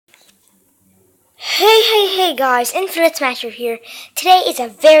Hey guys, Infinite Smasher here. Today is a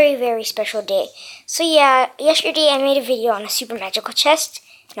very special day. So yeah, yesterday I made a video on a super magical chest.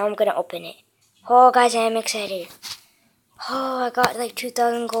 Now I'm gonna open it. Oh guys, I am excited. Oh, I got like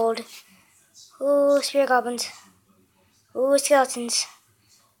 2,000 gold. Ooh, spirit goblins. Ooh, skeletons.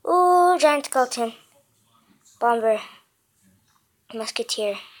 Ooh, giant skeleton. Bomber.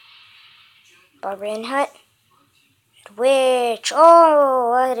 Musketeer. Barbarian hut. Witch. Oh,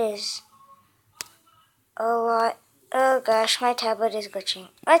 what is? A lot. Oh gosh, my tablet is glitching.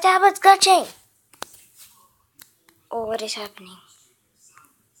 My tablet's glitching! Oh, what is happening?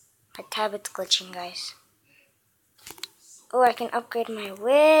 My tablet's glitching, guys. Oh, I can upgrade my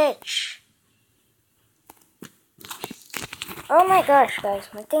witch. Oh my gosh, guys,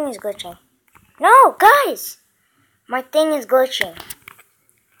 my thing is glitching. No, guys! My thing is glitching.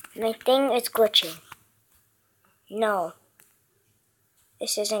 My thing is glitching. No.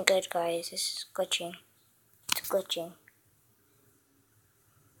 This isn't good, guys. This is glitching. It's glitching.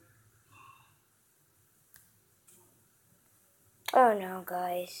 Oh no,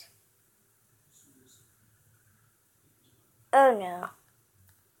 guys. Oh no.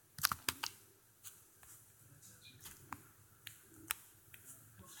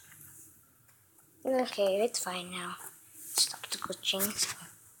 Okay, it's fine now. It stopped glitching, so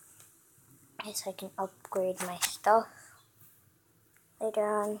I guess I can upgrade my stuff later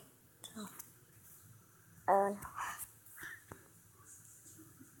on. So, oh no.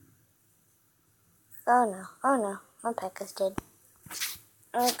 Oh no, oh no, my P.E.K.K.A.'s dead.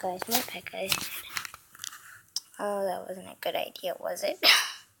 Oh guys, my P.E.K.K.A. is dead. Oh, that wasn't a good idea, was it?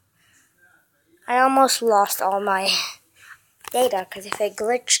 I almost lost all my data because if I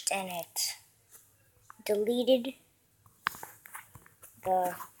glitched and it deleted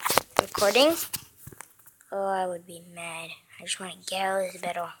the recording, oh, I would be mad. I just want to get out of this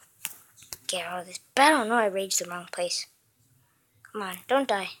battle. Get out of this battle. No, I raged the wrong place. Come on, don't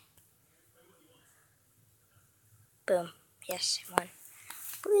die. Boom. Yes, I won.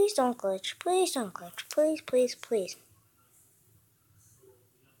 Please don't glitch. Please don't glitch. Please.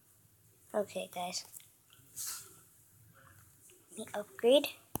 Okay, guys. Let me upgrade.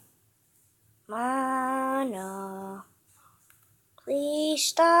 No. Please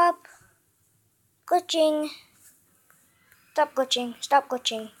stop glitching. Stop glitching. Stop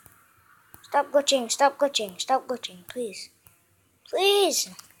glitching. Stop glitching. Stop glitching. Stop glitching. Please. Please.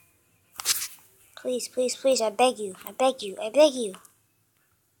 Please. I beg you. I beg you.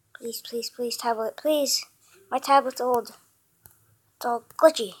 Please, tablet. Please. My tablet's old. It's all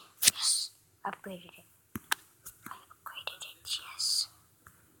glitchy. Yes. Upgraded it. Yes.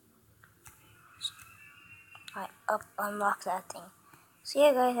 I unlocked that thing. So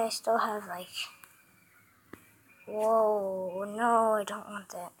yeah, guys, I still have like... Whoa, no, I don't want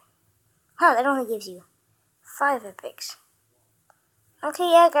that. Huh, that only gives you 5 epics.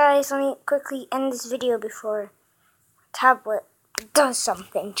 Okay, yeah, guys, let me quickly end this video before tablet does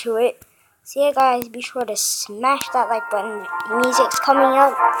something to it. So yeah, guys, be sure to smash that like button. The music's coming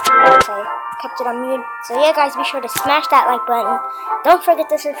up. I kept it on mute. So yeah, guys, be sure to smash that like button. Don't forget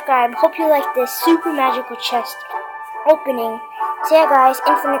to subscribe. Hope you like this super magical chest opening. So yeah, guys,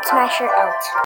 Infinite Smasher out.